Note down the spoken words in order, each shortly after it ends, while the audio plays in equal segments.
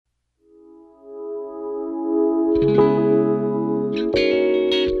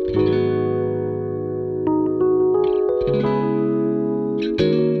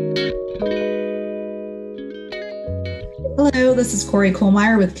this is Corey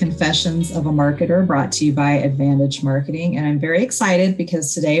Kohlmeyer with Confessions of a Marketer, brought to you by Advantage Marketing. And I'm very excited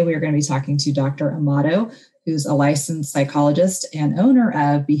because today we are going to be talking to Dr. Amato, who's a licensed psychologist and owner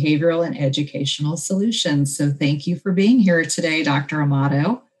of Behavioral and Educational Solutions. So thank you for being here today, Dr.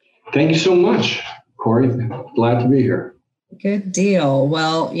 Amato. Thank you so much, Corey. Glad to be here. Good deal.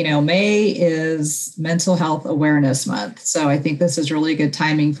 Well, May is Mental Health Awareness Month. So I think this is really good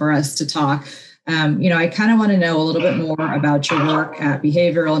timing for us to talk. I kind of want to know a little bit more about your work at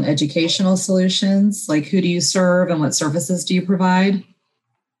Behavioral and Educational Solutions. Like, who do you serve and what services do you provide?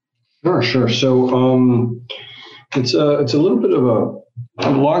 Sure. So it's a little bit of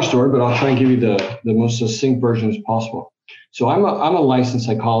a long story, but I'll try and give you the most succinct version as possible. So I'm a licensed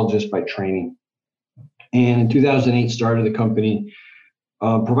psychologist by training, and in 2008 started the company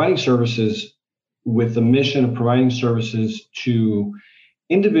providing services with the mission of providing services to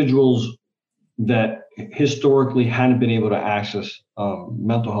individuals that historically hadn't been able to access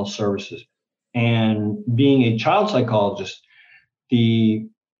mental health services. And being a child psychologist, the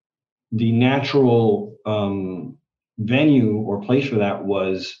natural venue or place for that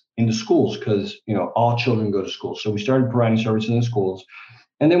was in the schools, because all children go to school. So we started providing services in the schools,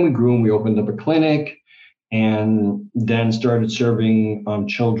 and then we grew and we opened up a clinic, and then started serving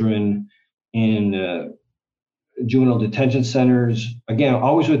children in juvenile detention centers. Again,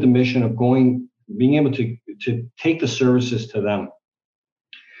 always with the mission of being able to take the services to them.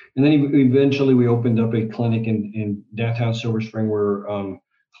 And then eventually we opened up a clinic in downtown Silver Spring where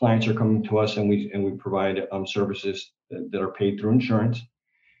clients are coming to us, and we provide services that are paid through insurance.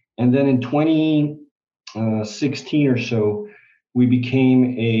 And then in 2016 or so, we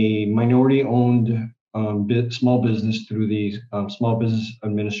became a minority-owned small business through the Small Business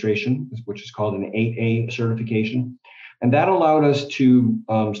Administration, which is called an 8A certification. And that allowed us to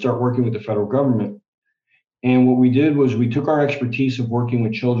start working with the federal government. And what we did was we took our expertise of working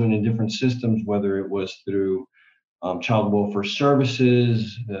with children in different systems, whether it was through child welfare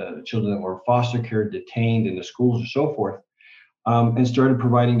services, children that were in foster care, detained in the schools, or so forth, and started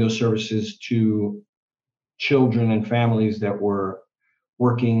providing those services to children and families that were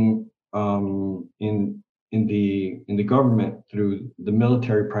working in the government through the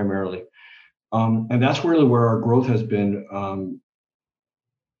military primarily. And that's really where our growth has been,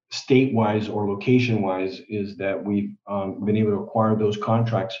 state-wise or location-wise, is that we've been able to acquire those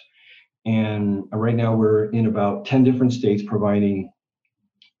contracts. And right now we're in about 10 different states providing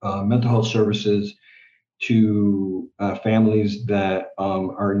mental health services to families that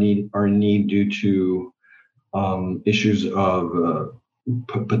are in need due to issues of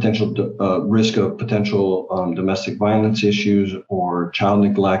potential risk of potential domestic violence issues or child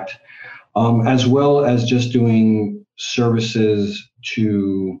neglect, as well as just doing services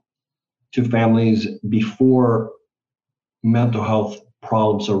to families before mental health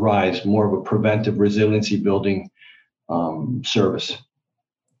problems arise, more of a preventive resiliency building service.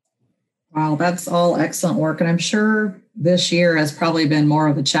 Wow, that's all excellent work. And I'm sure this year has probably been more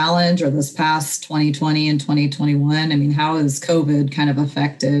of a challenge, or this past 2020 and 2021. I mean, how has COVID kind of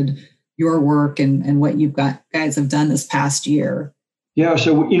affected your work and what guys have done this past year? Yeah,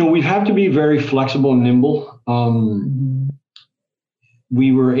 so we have to be very flexible and nimble.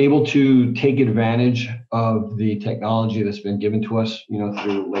 We were able to take advantage of the technology that's been given to us,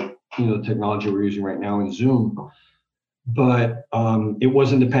 through the technology we're using right now in Zoom. But it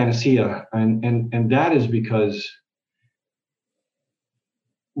wasn't the panacea, and that is because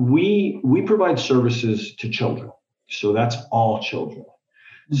we provide services to children, so that's all children.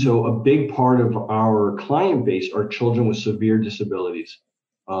 So a big part of our client base are children with severe disabilities.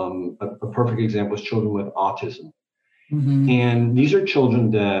 A perfect example is children with autism. And these are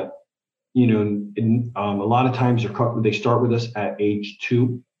children that, a lot of times they start with us at age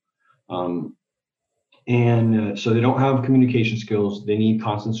 2. And so they don't have communication skills. They need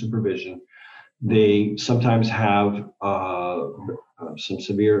constant supervision. They sometimes have some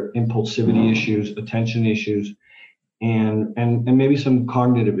severe impulsivity issues, attention issues, and maybe some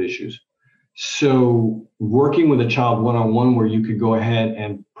cognitive issues. So working with a child one-on-one, where you could go ahead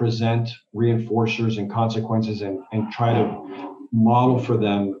and present reinforcers and consequences and try to model for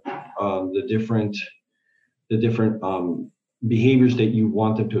them the different behaviors that you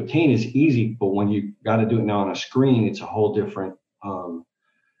want them to attain is easy. But when you got to do it now on a screen, it's a whole different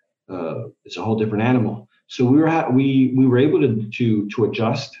animal. So we were able to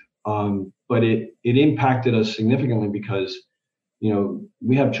adjust, but it impacted us significantly because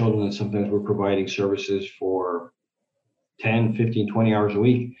we have children that sometimes we're providing services for 10, 15, 20 hours a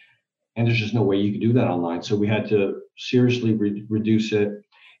week, and there's just no way you could do that online. So we had to seriously reduce it.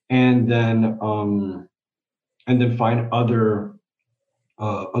 And then and then find other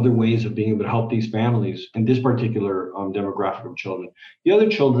ways of being able to help these families and this particular demographic of children. The other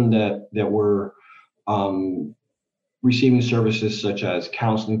children that were receiving services such as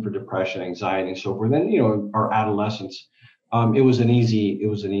counseling for depression, anxiety, and so forth, and our adolescents, it was an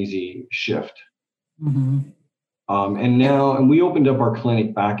easy shift. Mm-hmm. And we opened up our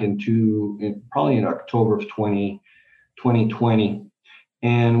clinic back probably in October of 2020.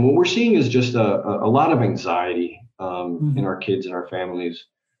 And what we're seeing is just a lot of anxiety in our kids and our families.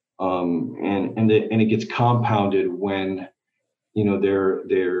 And it gets compounded when,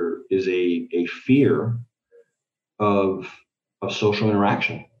 there is a fear of social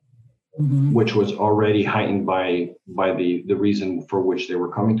interaction, which was already heightened by the reason for which they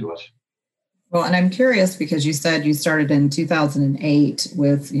were coming to us. Well, and I'm curious because you said you started in 2008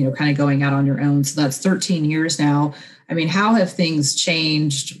 with, kind of going out on your own. So that's 13 years now. I mean, how have things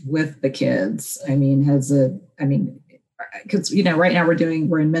changed with the kids? I mean, because, right now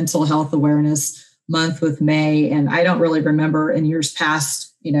we're in Mental Health Awareness Month with May, and I don't really remember in years past,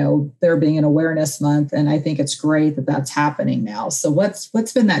 there being an awareness month. And I think it's great that that's happening now. So what's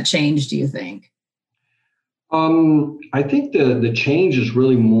been that change, do you think? I think the change is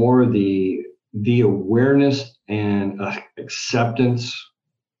really more the awareness and acceptance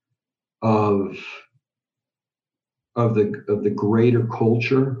of the greater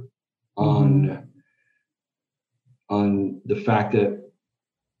culture on the fact that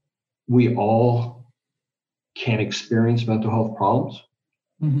we all can experience mental health problems.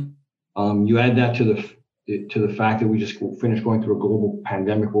 You add that to the fact that we just finished going through a global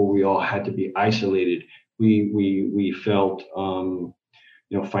pandemic where we all had to be isolated. We felt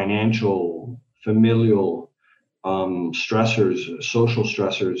financial, familial stressors, social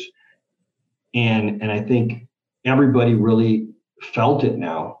stressors, and I think everybody really felt it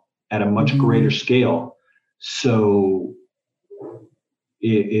now at a much greater scale. So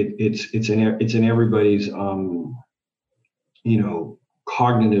it's in everybody's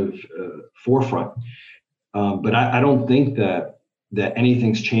cognitive forefront. But I don't think that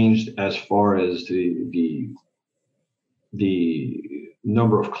anything's changed as far as the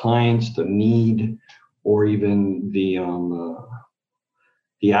number of clients, the need, or even the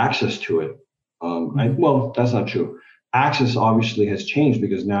access to it. Well, that's not true. Access obviously has changed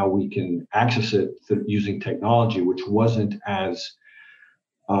because now we can access it using technology, which wasn't as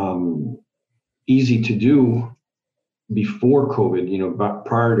easy to do before COVID. But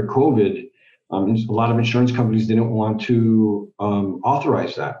prior to COVID, a lot of insurance companies didn't want to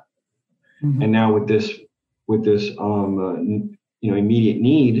authorize that. And now with this immediate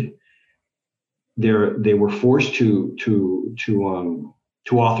need, they were forced to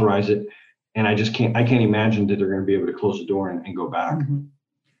authorize it, and I can't imagine that they're going to be able to close the door and go back.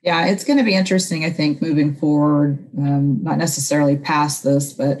 Yeah, it's going to be interesting, I think, moving forward, not necessarily past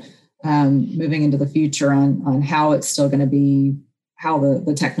this, but moving into the future on how it's still going to be, how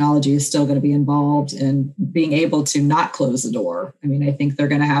the technology is still going to be involved in being able to not close the door. I mean, I think they're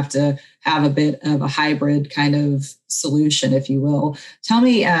going to have a bit of a hybrid kind of solution, if you will. Tell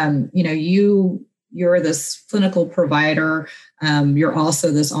me, you're this clinical provider. You're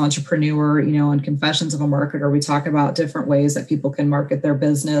also this entrepreneur, on Confessions of a Marketer. We talk about different ways that people can market their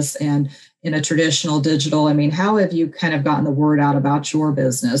business and in a traditional digital. I mean, how have you kind of gotten the word out about your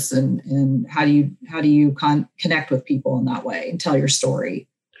business and how do you connect with people in that way and tell your story?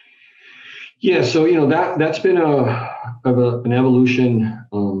 Yeah. So, that's been an evolution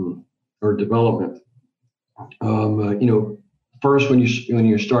or development. First when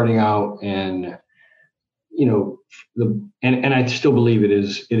you're starting out and, and I still believe it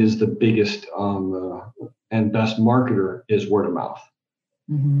is the biggest and best marketer is word of mouth.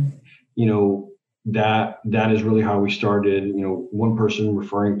 That is really how we started. One person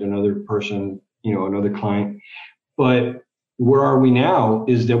referring to another person, another client. But where are we now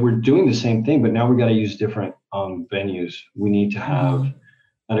is that we're doing the same thing, but now we got to use different venues. We need to have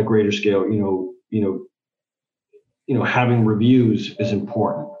at a greater scale. Having reviews is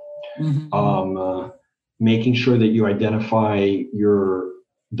important. Making sure that you identify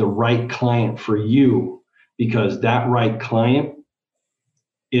the right client for you, because that right client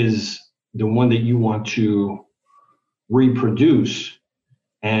is the one that you want to reproduce,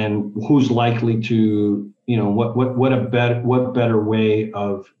 and who's likely to, what better way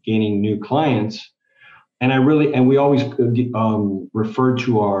of gaining new clients. And we always refer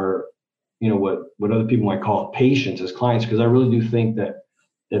to our, what other people might call patients as clients, because I really do think that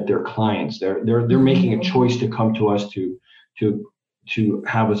they're clients. They're making a choice to come to us to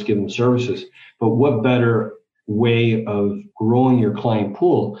have us give them services. But what better way of growing your client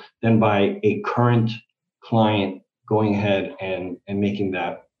pool than by a current client going ahead and making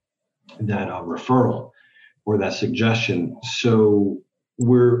that referral or that suggestion. So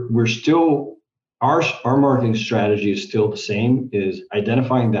we're still, our marketing strategy is still the same, is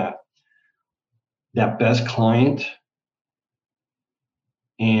identifying that best client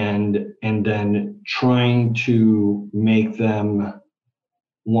and then trying to make them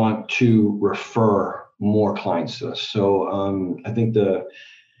want to refer more clients to us. So I think there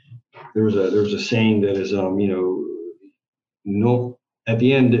was a saying that is no, at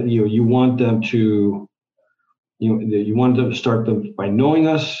the end you want them to you want them to start them by knowing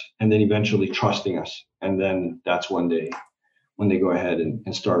us and then eventually trusting us, and then that's when they go ahead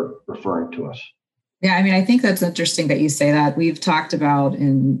and start referring to us. Yeah, I mean, I think that's interesting that you say that. We've talked about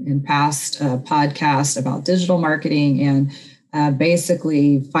in past podcasts about digital marketing and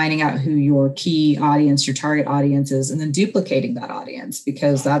basically finding out who your key audience, your target audience is, and then duplicating that audience,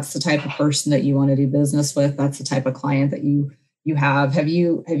 because that's the type of person that you want to do business with. That's the type of client that you have. Have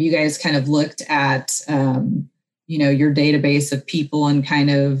you guys kind of looked at your database of people and kind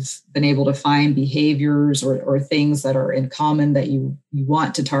of been able to find behaviors or things that are in common that you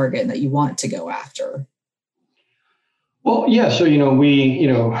want to target and that you want to go after? Well, yeah. So we're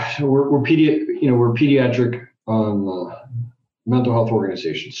pediatric mental health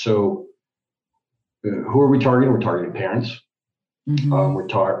organization. So who are we targeting? We're targeting parents. Mm-hmm. We're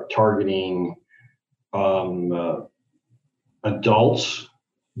targeting adults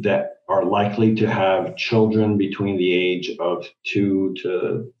that are likely to have children between the age of 2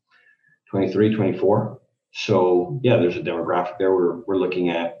 to 23, 24. So yeah, there's a demographic there. We're looking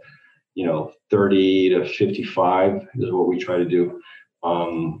at 30 to 55 is what we try to do.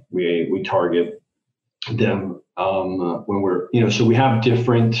 We target them when we're so we have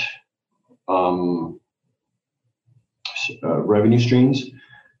different revenue streams.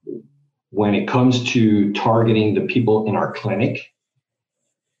 When it comes to targeting the people in our clinic,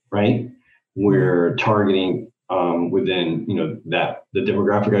 right, we're targeting within that the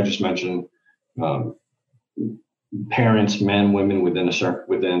demographic I just mentioned, parents, men, women within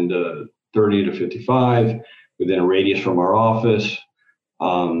the 30 to 55, within a radius from our office.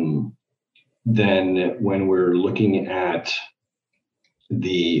 Then when we're looking at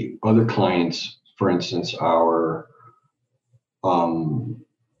the other clients, for instance, our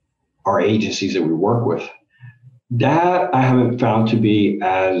agencies that we work with, that I haven't found to be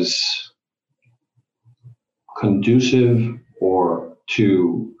as conducive or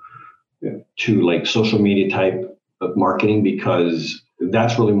to like social media type of marketing, because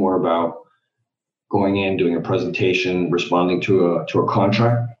that's really more about going in, doing a presentation, responding to a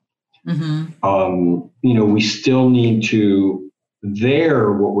contract. Mm-hmm. We still need to,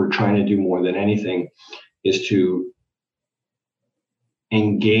 what we're trying to do more than anything is to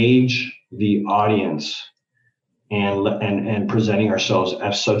engage the audience and presenting ourselves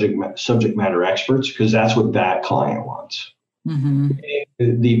as subject matter experts, because that's what that client wants. Mm-hmm.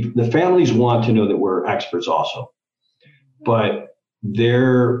 The families want to know that we're experts also, but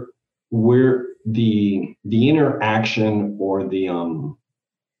the interaction or the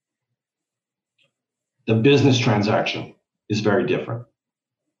business transaction is very different.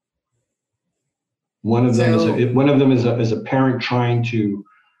 One of them is a parent trying to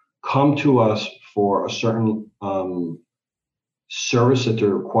come to us for a certain service that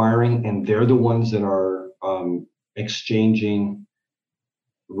they're acquiring, and they're the ones that are exchanging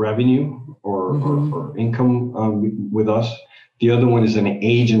revenue or income with us. The other one is an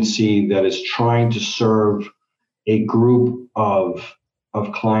agency that is trying to serve a group of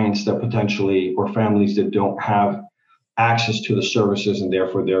clients that potentially, or families that don't have access to the services, and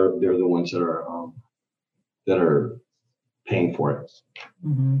therefore they're the ones that are paying for it.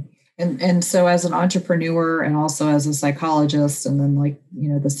 Mm-hmm. And so as an entrepreneur and also as a psychologist and then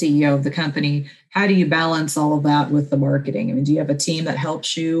the CEO of the company, how do you balance all of that with the marketing? I mean, do you have a team that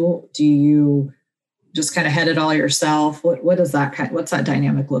helps you? Do you just kind of head it all yourself? What's that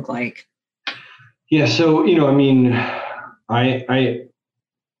dynamic look like? Yeah. So,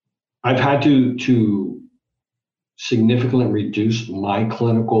 I've had to significantly reduce my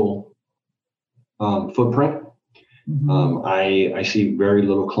clinical footprint. Mm-hmm. I see very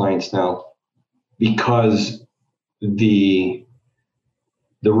little clients now because the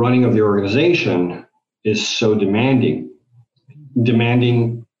running of the organization is so demanding,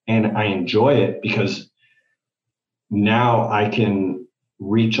 and I enjoy it because now I can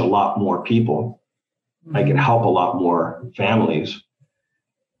reach a lot more people. Mm-hmm. I can help a lot more families,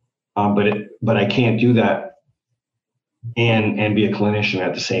 but I can't do that and be a clinician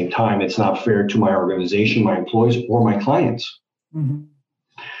at the same time. It's not fair to my organization, my employees, or my clients. Mm-hmm.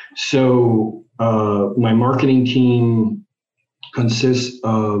 So my marketing team consists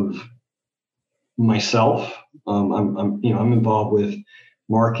of myself. I'm involved with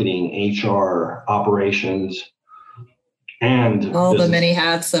marketing, HR, operations, and all the many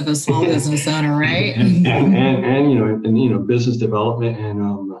hats of a small business owner, right? and business development,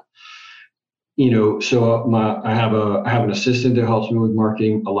 and so I have an assistant that helps me with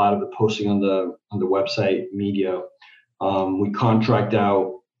marketing, a lot of the posting on the website, media. We contract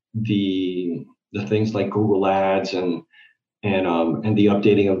out the things like Google Ads and the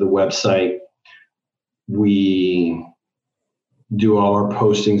updating of the website. We do all our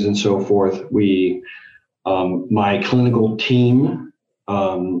postings and so forth. My clinical team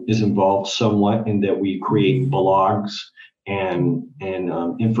is involved somewhat in that we create blogs and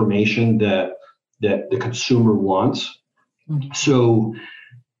information that the consumer wants. So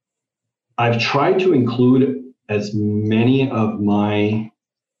I've tried to include as many of my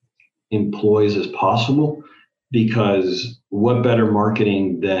employees as possible, because what better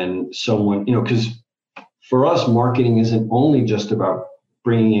marketing than someone, because for us, marketing isn't only just about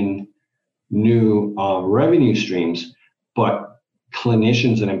bringing in new revenue streams, but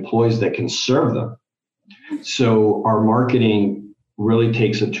clinicians and employees that can serve them. So our marketing really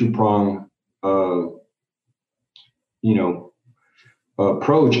takes a two-prong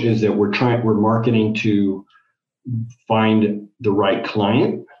approach, is that we're marketing to find the right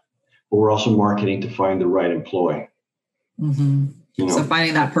client, but we're also marketing to find the right employee. Mm-hmm. So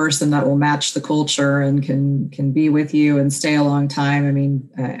finding that person that will match the culture and can be with you and stay a long time. I mean,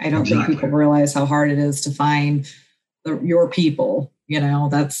 I don't think people realize how hard it is to find your people.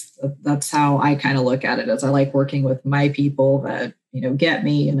 That's how I kind of look at it, as I like working with my people that, get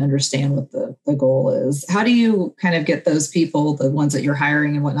me and understand what the goal is. How do you kind of get those people, the ones that you're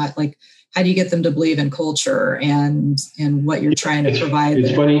hiring and whatnot, like, how do you get them to believe in culture and what you're trying to provide?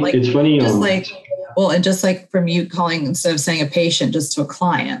 It's funny. Just like from you calling, instead of saying a patient, just to a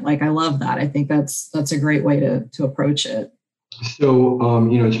client. Like, I love that. I think that's a great way to approach it. So,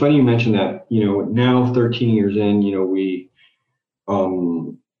 it's funny you mentioned that. Now 13 years in, we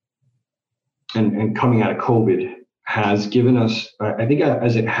and coming out of COVID has given us, I think,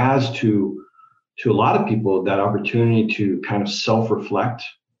 as it has to a lot of people, that opportunity to kind of self-reflect.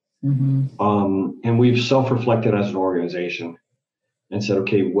 Mm-hmm. And we've self-reflected as an organization and said,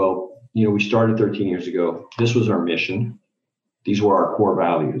 okay, well, we started 13 years ago. This was our mission. These were our core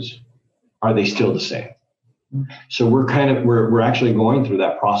values. Are they still the same? Mm-hmm. So we're actually going through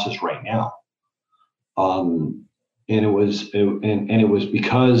that process right now. And it was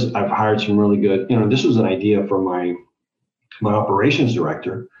because I've hired some really good, this was an idea from my operations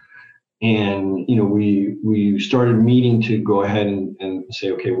director. And, we started meeting to go ahead and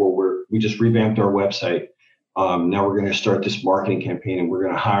say, okay, well, we just revamped our website. Now we're going to start this marketing campaign, and we're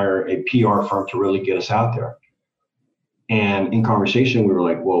going to hire a PR firm to really get us out there. And in conversation, we were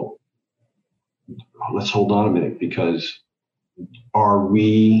like, well, let's hold on a minute, because are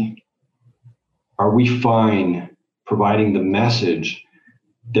we fine providing the message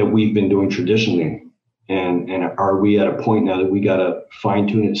that we've been doing traditionally? And are we at a point now that we got to fine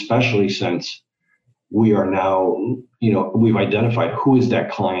tune it, especially since we are now, we've identified who is that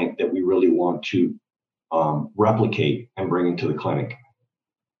client that we really want to replicate and bring into the clinic.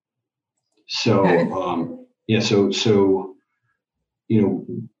 So,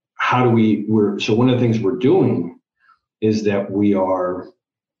 how do so one of the things we're doing is that we are,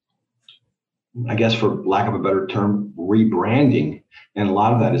 I guess, for lack of a better term, rebranding. And a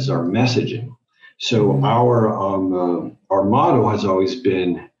lot of that is our messaging. So our motto has always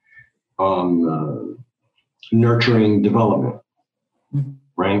been nurturing development,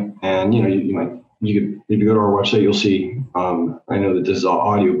 right? And you if you go to our website, you'll see. I know that this is all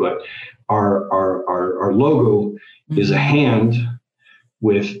audio, but our logo is a hand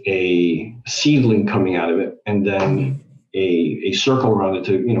with a seedling coming out of it, and then a circle around it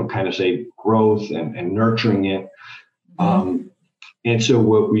to kind of say growth and nurturing it. And so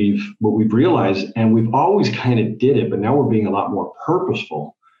what we've realized, and we've always kind of did it, but now we're being a lot more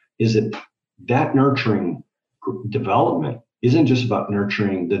purposeful, is that nurturing development isn't just about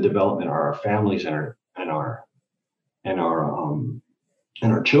nurturing the development of our families and our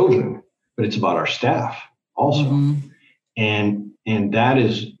children, but it's about our staff also. Mm-hmm. And that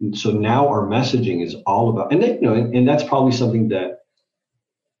is, so now our messaging is all about, and that's probably something that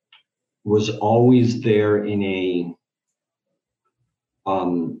was always there in a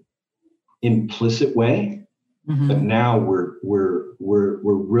implicit way, but now we're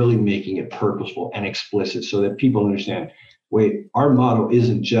really making it purposeful and explicit so that people understand, wait, our motto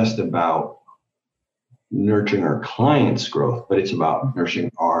isn't just about nurturing our clients' growth, but it's about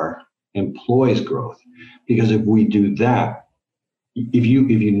nurturing our employees' growth. Because if we do that, if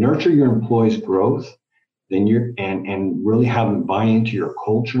you nurture your employees' growth, then and really have them buy into your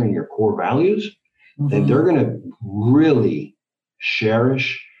culture and your core values, then they're going to really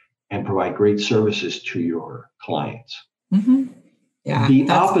cherish and provide great services to your clients. Mm-hmm. Yeah, the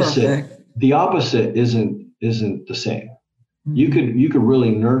opposite isn't the same. Mm-hmm. You could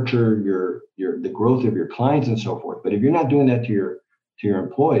really nurture the growth of your clients and so forth, but if you're not doing that to your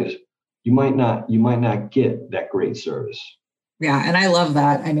employees, you might not get that great service. Yeah, and I love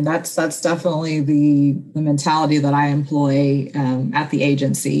that. I mean, that's definitely the mentality that I employ at the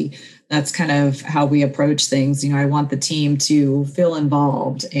agency. That's kind of how we approach things. You know, I want the team to feel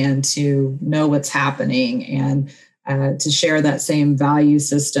involved and to know what's happening and to share that same value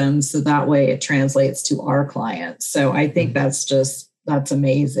system, so that way it translates to our clients. So I think that's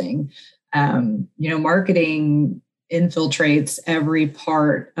amazing. You know, marketing infiltrates every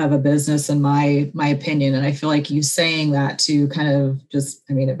part of a business, in my opinion. And I feel like you saying that to kind of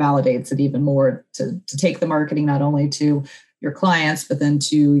it validates it even more to take the marketing not only to your clients, but then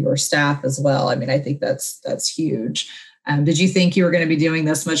to your staff as well. I mean, I think that's huge. Did you think you were going to be doing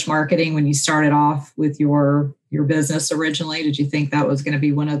this much marketing when you started off with your business originally? Did you think that was going to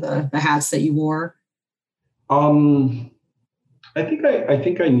be one of the hats that you wore? I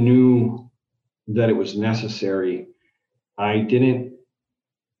think I knew that it was necessary. I didn't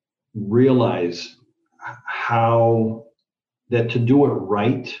realize that to do it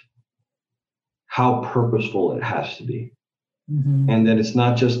right, how purposeful it has to be. Mm-hmm. And that it's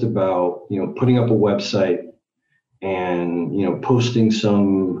not just about, putting up a website and, posting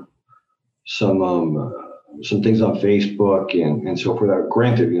some things on Facebook and so forth.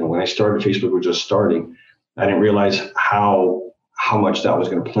 Granted, when I started, Facebook was just starting. I didn't realize how much that was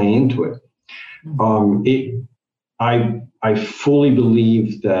going to play into it. I fully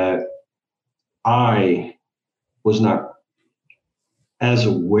believe that I was not as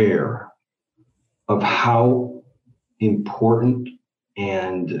aware of how important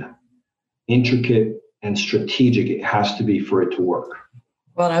and intricate and strategic it has to be for it to work.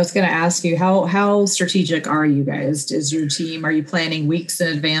 Well, I was going to ask you, how strategic are you guys? Is your team, are you planning weeks in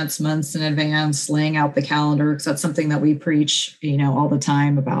advance, months in advance, laying out the calendar? Because that's something that we preach, all the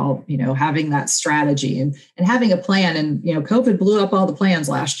time about, having that strategy and having a plan. And, COVID blew up all the plans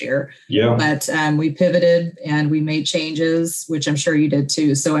last year. Yeah. But we pivoted and we made changes, which I'm sure you did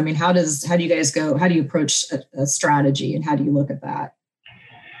too. So, I mean, how do you guys go? How do you approach a strategy and how do you look at that?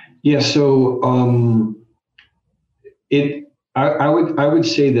 Yeah. So I would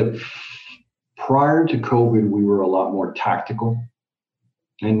say that prior to COVID, we were a lot more tactical,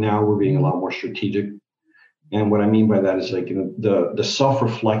 and now we're being a lot more strategic. And what I mean by that is the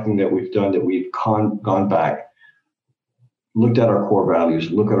self-reflecting that we've done, that we've gone back, looked at our core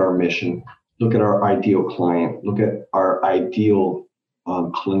values, look at our mission, look at our ideal client, look at our ideal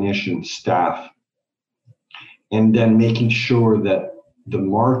clinician staff, and then making sure that the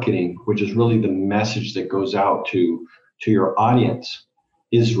marketing, which is really the message that goes out to your audience,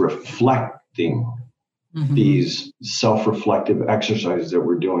 is reflecting these self-reflective exercises that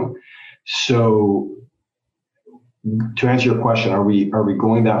we're doing. So to answer your question, are we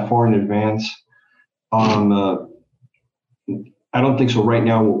going that far in advance? I don't think so. Right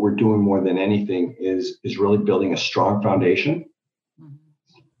now, what we're doing more than anything is really building a strong foundation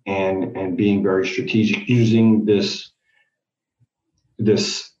and being very strategic, using this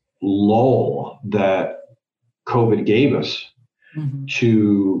lull that COVID gave us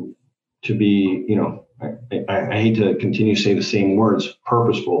to be, I hate to continue to say the same words,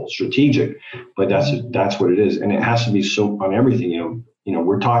 purposeful, strategic, but that's what it is. And it has to be so on everything,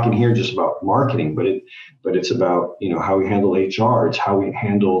 we're talking here just about marketing, but it's about, how we handle HR. It's how we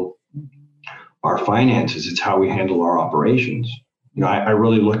handle our finances. It's how we handle our operations. I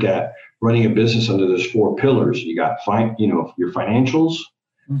really look at running a business under those 4 pillars. You got your financials,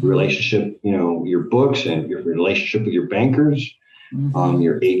 relationship, your books and your relationship with your bankers,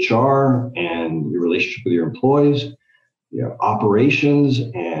 your HR and your relationship with your employees, operations,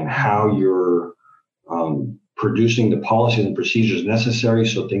 and how you're producing the policies and procedures necessary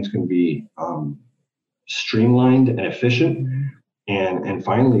so things can be streamlined and efficient. And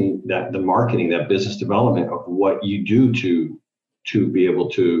finally, that the marketing, that business development of what you do to be able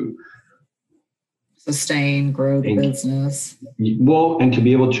to sustain, grow the business. Well, and to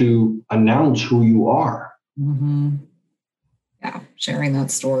be able to announce who you are. Yeah, sharing that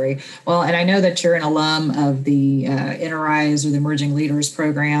story. Well, and I know that you're an alum of the Enterprise or the Emerging Leaders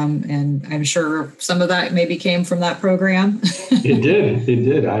program, and I'm sure some of that maybe came from that program. It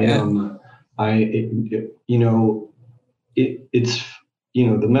did.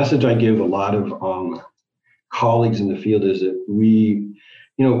 the message I give a lot of colleagues in the field is that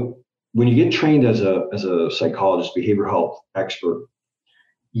when you get trained as a psychologist, behavioral health expert,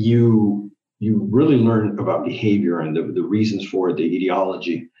 you really learn about behavior and the reasons for it, the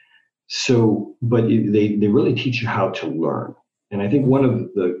etiology. So, but they really teach you how to learn. And I think one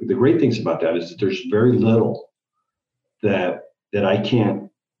of the great things about that is that there's very little that I can't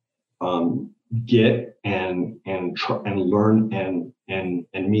get and try and learn and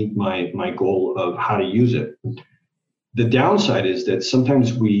meet my goal of how to use it. The downside is that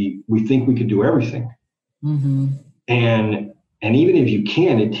sometimes we think we could do everything, mm-hmm. and even if you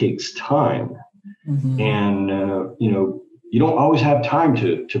can, it takes time, mm-hmm. and you don't always have time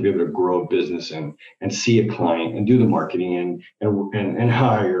to be able to grow a business and see a client and do the marketing and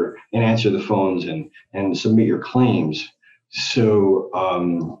hire and answer the phones and submit your claims. So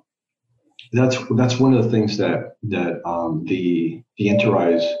that's one of the things that the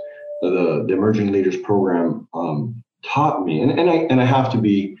Enterprise, the Emerging Leaders Program taught me, and I have to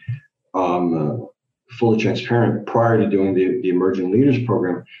be fully transparent. Prior to doing the Emerging Leaders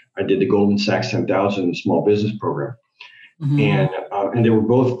Program, I did the Goldman Sachs 10,000 Small Business Program, mm-hmm. and they were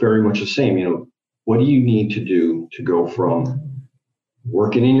both very much the same. What do you need to do to go from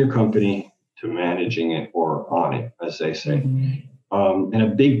working in your company to managing it or on it, as they say? Mm-hmm. And a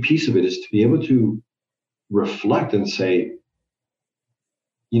big piece of it is to be able to reflect and say,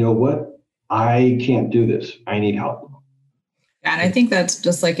 you know what, I can't do this. I need help. And I think that's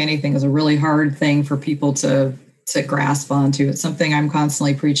just like anything, is a really hard thing for people to grasp onto. It's something I'm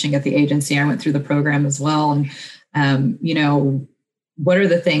constantly preaching at the agency. I went through the program as well. And, what are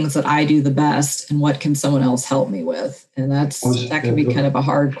the things that I do the best and what can someone else help me with? And that can be kind of a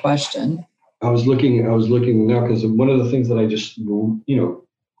hard question. I was looking now because one of the things that I just,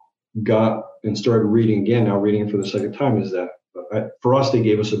 got and started reading again, now reading it for the second time, is that for us, they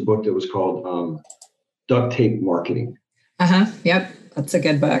gave us a book that was called Duct Tape Marketing. Yep. That's a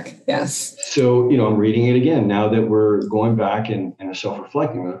good book. Yes. So, I'm reading it again now that we're going back and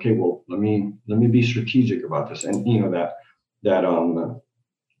self-reflecting. Okay, well, let me be strategic about this. And, the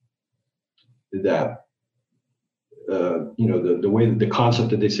way that the concept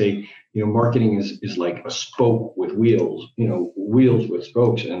that they say, marketing is like a spoke with wheels, wheels with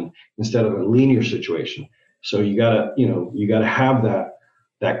spokes, and instead of a linear situation. So you gotta have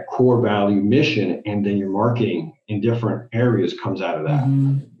that core value mission, and then your marketing in different areas comes out of that.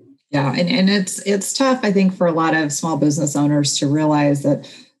 Mm-hmm. Yeah. And it's tough, I think, for a lot of small business owners to realize that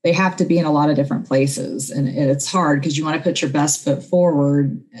they have to be in a lot of different places. And it's hard because you want to put your best foot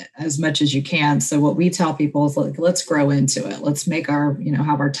forward as much as you can. So what we tell people is, let's grow into it. Let's make our,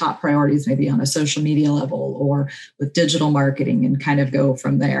 have our top priorities maybe on a social media level or with digital marketing, and kind of go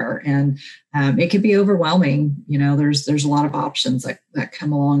from there. And it can be overwhelming. There's a lot of options that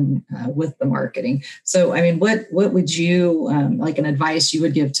come along with the marketing. So, I mean, what would you, like an advice you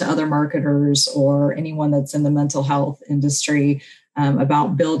would give to other marketers or anyone that's in the mental health industry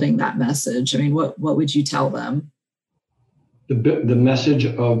about building that message? I mean, what would you tell them? The message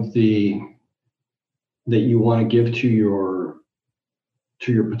of that you want to give to your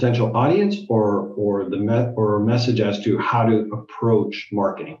potential audience, or a message as to how to approach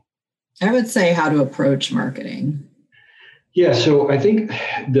marketing? I would say how to approach marketing. Yeah. So I think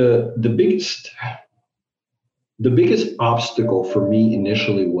the biggest obstacle for me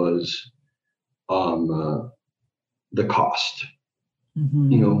initially was the cost.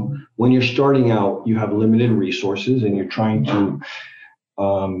 Mm-hmm. When you're starting out, you have limited resources, and you're trying to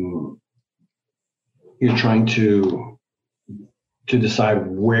decide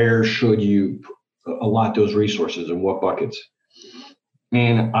where should you allot those resources and what buckets.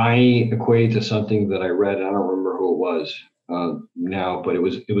 And I equated to something that I read, and I don't remember who it was now, but it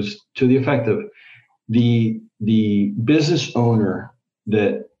was to the effect of the business owner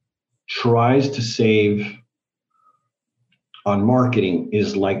that tries to save on marketing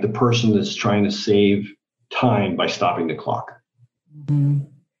is like the person that's trying to save time by stopping the clock. Mm-hmm.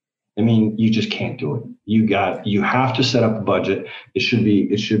 I mean, you just can't do it. You have to set up a budget. It should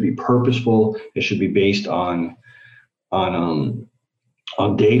be purposeful. It should be based on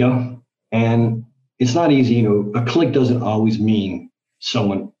data, and it's not easy. A click doesn't always mean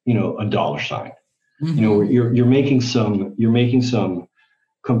someone, a dollar sign. Mm-hmm. You're making some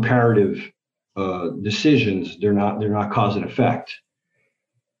comparative decisions. They're not cause and effect,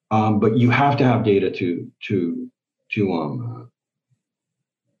 but you have to have data to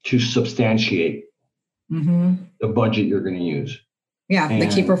substantiate mm-hmm. the budget you're going to use. Yeah, the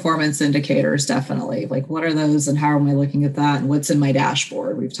key performance indicators, definitely. Like, what are those and how am I looking at that? And what's in my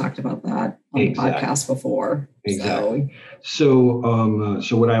dashboard? We've talked about that on the podcast before. Exactly. So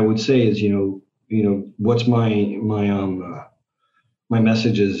what I would say is, what's my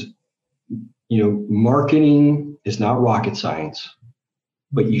message is, marketing is not rocket science,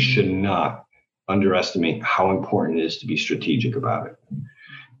 but you should not underestimate how important it is to be strategic about it.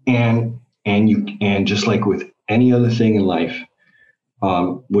 And just like with any other thing in life,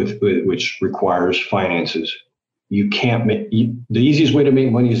 which requires finances, you can't the easiest way to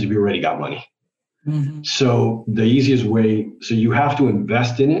make money is if you already got money. Mm-hmm. So the easiest way, so you have to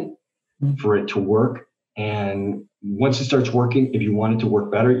invest in it for it to work. And once it starts working, if you want it to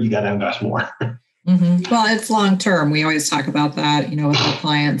work better, you got to invest more. Mm-hmm. Well, it's long term. We always talk about that, with our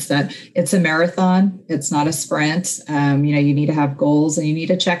clients, that it's a marathon. It's not a sprint. You need to have goals and you need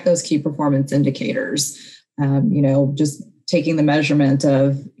to check those key performance indicators. Just taking the measurement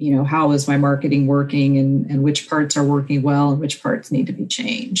of, how is my marketing working and which parts are working well and which parts need to be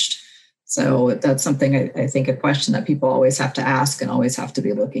changed. So that's something I think a question that people always have to ask and always have to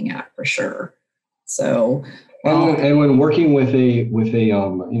be looking at for sure. So, and when working with a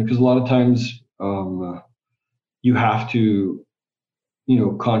because a lot of times you have to,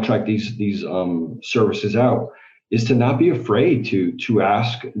 contract these services out, is to not be afraid to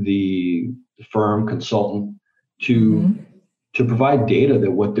ask the firm consultant to provide data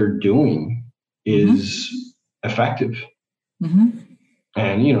that what they're doing is effective. Mm-hmm.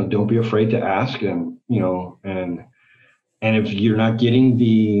 And, don't be afraid to ask, and if you're not getting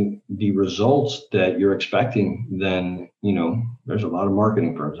the results that you're expecting, then, there's a lot of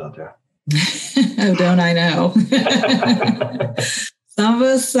marketing firms out there. Oh, don't I know? Some of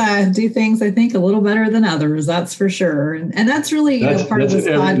us do things, I think, a little better than others. That's for sure. And that's really part of this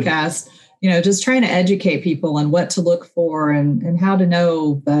podcast, just trying to educate people on what to look for and how to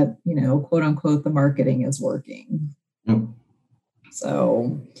know that, quote unquote, the marketing is working. Yep.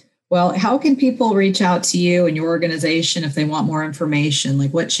 So, well, how can people reach out to you and your organization if they want more information?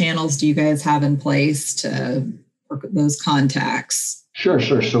 Like, what channels do you guys have in place for those contacts? Sure.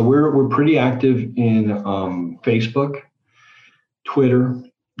 So we're pretty active in Facebook, Twitter,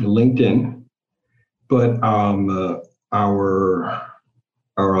 LinkedIn, but our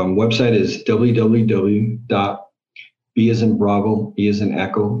website is www.B as in Bravo, E as in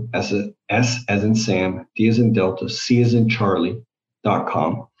Echo, S as in Sam, D as in Delta, C as in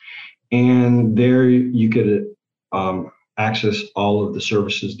Charlie.com. And there you could access all of the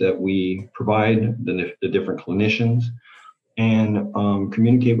services that we provide, the different clinicians, and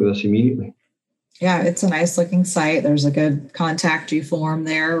communicate with us immediately. Yeah, it's a nice looking site. There's a good contact you form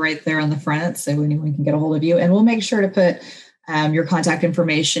there, right there on the front, so anyone can get a hold of you. And we'll make sure to put your contact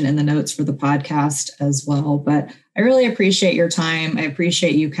information in the notes for the podcast as well. But I really appreciate your time. I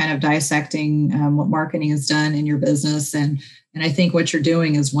appreciate you kind of dissecting what marketing has done in your business. And I think what you're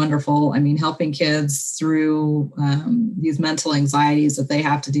doing is wonderful. I mean, helping kids through these mental anxieties that they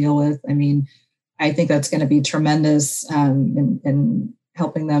have to deal with. I mean, I think that's going to be tremendous in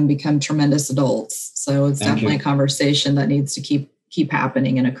helping them become tremendous adults. So it's definitely a conversation that needs to keep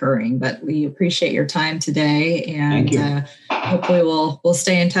happening and occurring. But we appreciate your time today, and hopefully we'll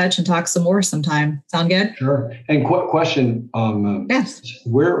stay in touch and talk some more sometime. Sound good? Sure. And question. Yes.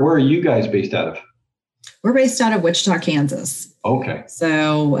 Where are you guys based out of? We're based out of Wichita, Kansas. Okay.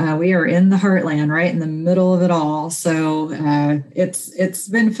 So we are in the heartland, right in the middle of it all. So it's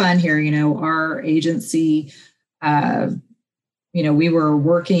been fun here. Our agency, we were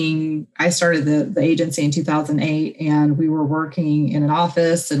working, I started the agency in 2008, and we were working in an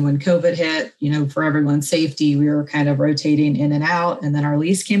office. And when COVID hit, for everyone's safety, we were kind of rotating in and out. And then our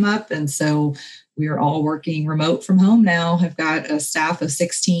lease came up. And so we are all working remote from home now. I've got a staff of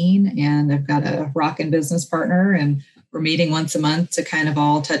 16, and I've got a rockin' business partner, and we're meeting once a month to kind of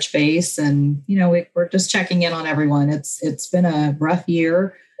all touch base. And, we're just checking in on everyone. It's been a rough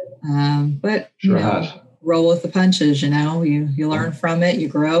year, but sure has. Roll with the punches, you learn from it, you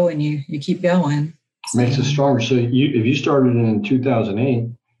grow, and you keep going. Makes us stronger. So if you started in 2008,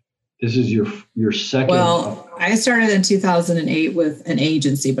 this is your second. Well, I started in 2008 with an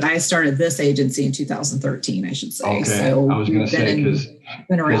agency, but I started this agency in 2013, I should say. Okay. So I was going to say, because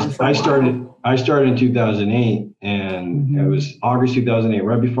been around for a while. I started in 2008, and it was August 2008,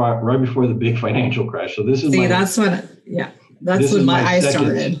 right before the big financial crash. So this is that's when I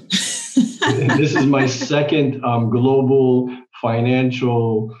started. This is my second global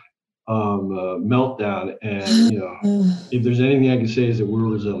financial meltdown, and if there's anything I can say is that we're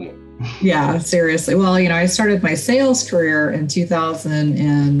resilient. Yeah, seriously. Well, I started my sales career in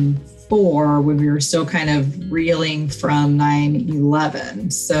 2007, 2004 when we were still kind of reeling from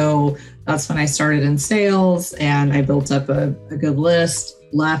 9/11. So that's when I started in sales, and I built up a good list,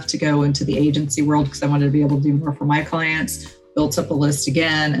 left to go into the agency world because I wanted to be able to do more for my clients, built up a list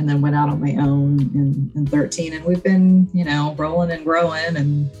again, and then went out on my own in 13. And we've been, rolling and growing,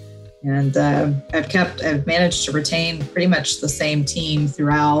 and I've managed to retain pretty much the same team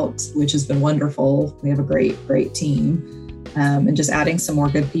throughout, which has been wonderful. We have a great team, and just adding some more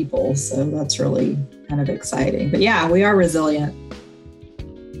good people. So that's really kind of exciting. But yeah, we are resilient.